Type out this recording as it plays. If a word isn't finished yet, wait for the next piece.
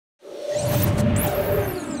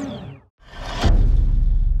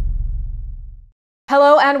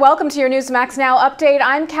And welcome to your Newsmax Now update.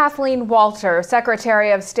 I'm Kathleen Walter.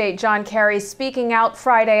 Secretary of State John Kerry speaking out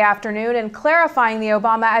Friday afternoon and clarifying the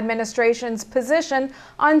Obama administration's position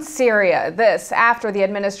on Syria. This after the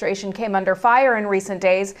administration came under fire in recent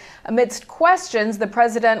days. Amidst questions, the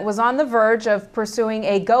president was on the verge of pursuing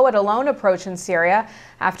a go-it-alone approach in Syria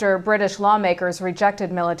after British lawmakers rejected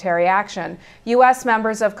military action. U.S.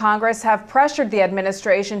 members of Congress have pressured the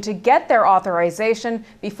administration to get their authorization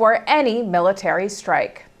before any military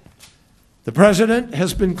strike. The president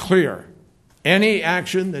has been clear. Any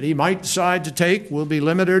action that he might decide to take will be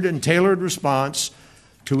limited and tailored response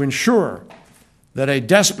to ensure that a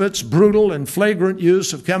despot's brutal and flagrant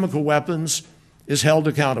use of chemical weapons is held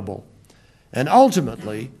accountable. And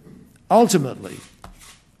ultimately,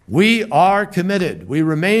 we are committed. We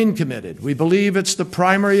remain committed. We believe it's the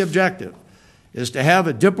primary objective is to have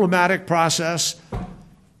a diplomatic process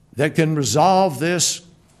that can resolve this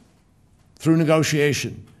through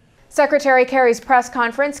negotiation. Secretary Kerry's press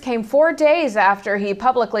conference came 4 days after he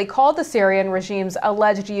publicly called the Syrian regime's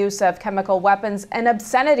alleged use of chemical weapons an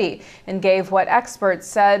obscenity and gave what experts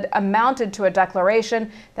said amounted to a declaration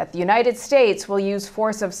that the United States will use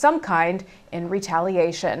force of some kind in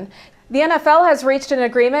retaliation. The NFL has reached an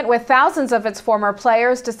agreement with thousands of its former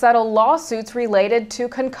players to settle lawsuits related to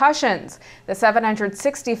concussions. The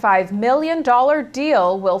 $765 million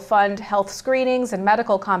deal will fund health screenings and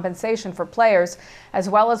medical compensation for players, as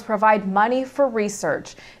well as provide money for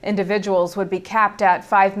research. Individuals would be capped at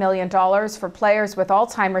 $5 million for players with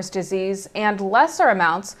Alzheimer's disease and lesser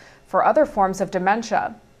amounts for other forms of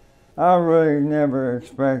dementia. I really never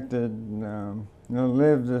expected to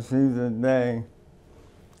live to see the day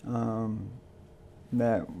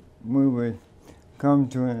that we would come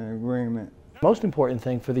to an agreement. Most important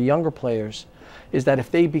thing for the younger players is that if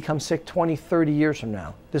they become sick 20, 30 years from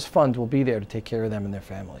now, this fund will be there to take care of them and their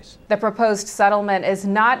families. The proposed settlement is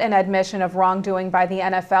not an admission of wrongdoing by the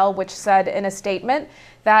NFL, which said in a statement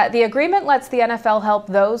that the agreement lets the NFL help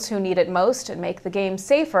those who need it most and make the game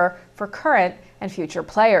safer for current and future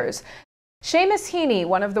players. Seamus Heaney,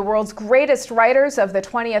 one of the world's greatest writers of the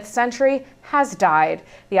 20th century, has died.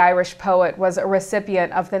 The Irish poet was a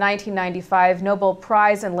recipient of the 1995 Nobel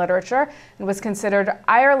Prize in Literature and was considered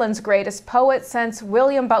Ireland's greatest poet since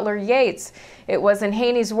William Butler Yeats. It was in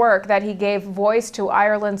Heaney's work that he gave voice to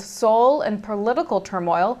Ireland's soul and political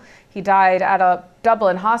turmoil. He died at a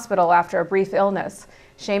Dublin hospital after a brief illness.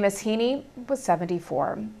 Seamus Heaney was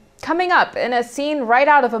 74. Coming up, in a scene right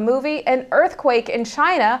out of a movie, an earthquake in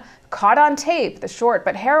China caught on tape. The short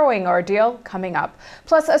but harrowing ordeal coming up.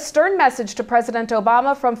 Plus, a stern message to President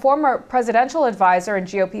Obama from former presidential advisor and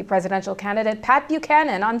GOP presidential candidate Pat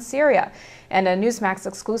Buchanan on Syria. And a Newsmax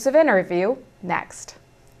exclusive interview next.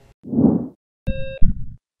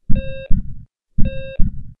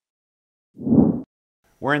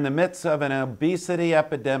 We're in the midst of an obesity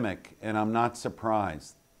epidemic, and I'm not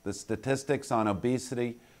surprised. The statistics on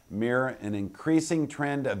obesity mirror an increasing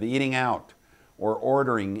trend of eating out or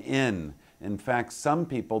ordering in. In fact, some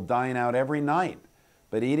people dine out every night,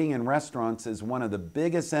 but eating in restaurants is one of the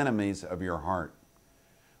biggest enemies of your heart.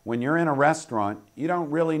 When you're in a restaurant, you don't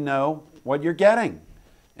really know what you're getting,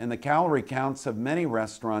 and the calorie counts of many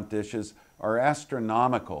restaurant dishes are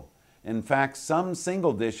astronomical. In fact, some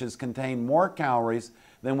single dishes contain more calories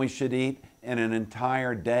than we should eat in an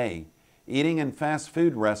entire day. Eating in fast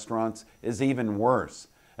food restaurants is even worse.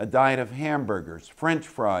 A diet of hamburgers, French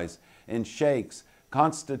fries, and shakes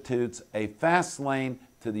constitutes a fast lane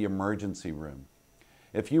to the emergency room.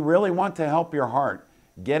 If you really want to help your heart,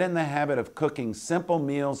 get in the habit of cooking simple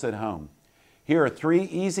meals at home. Here are 3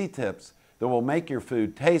 easy tips that will make your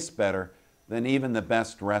food taste better than even the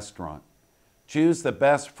best restaurant. Choose the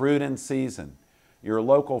best fruit in season. Your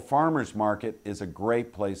local farmer's market is a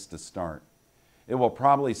great place to start. It will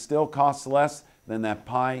probably still cost less than that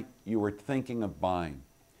pie you were thinking of buying.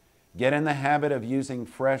 Get in the habit of using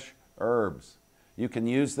fresh herbs. You can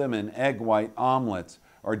use them in egg white omelets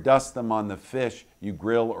or dust them on the fish you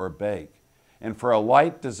grill or bake. And for a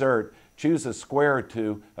light dessert, choose a square or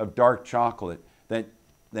 2 of dark chocolate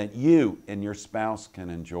that you and your spouse can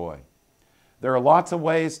enjoy. There are lots of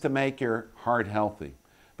ways to make your heart healthy,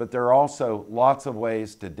 but there are also lots of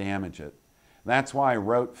ways to damage it. That's why I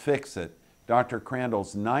wrote Fix It, Dr.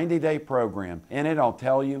 Crandall's 90-day program. In it, I'll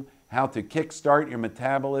tell you how to kickstart your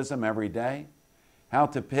metabolism every day, how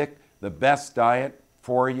to pick the best diet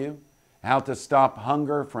for you, how to stop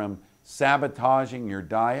hunger from sabotaging your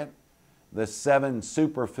diet, the 7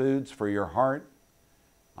 superfoods for your heart.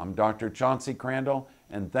 I'm Dr. Chauncey Crandall,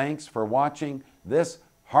 and thanks for watching this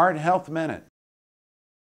Heart Health Minute.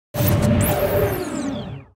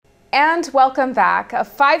 And welcome back. A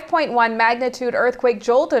 5.1 magnitude earthquake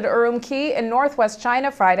jolted Urumqi in northwest China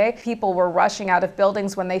Friday. People were rushing out of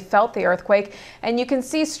buildings when they felt the earthquake, and you can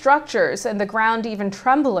see structures and the ground even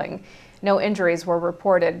trembling. No injuries were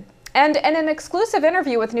reported. And in an exclusive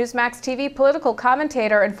interview with Newsmax TV, political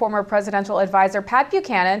commentator and former presidential advisor Pat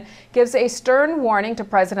Buchanan gives a stern warning to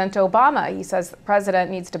President Obama. He says the president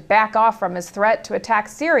needs to back off from his threat to attack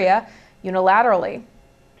Syria unilaterally.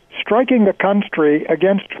 Striking a country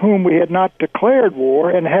against whom we had not declared war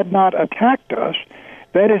and had not attacked us,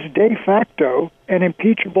 that is de facto an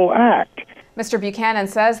impeachable act. Mr. Buchanan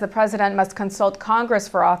says the president must consult Congress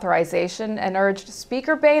for authorization and urged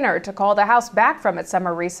Speaker Boehner to call the House back from its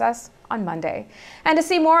summer recess on Monday. And to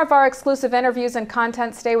see more of our exclusive interviews and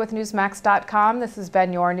content, stay with Newsmax.com. This has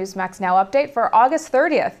been your Newsmax Now update for August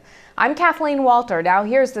 30th. I'm Kathleen Walter. Now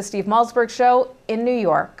here's the Steve Malzberg Show in New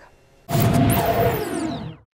York.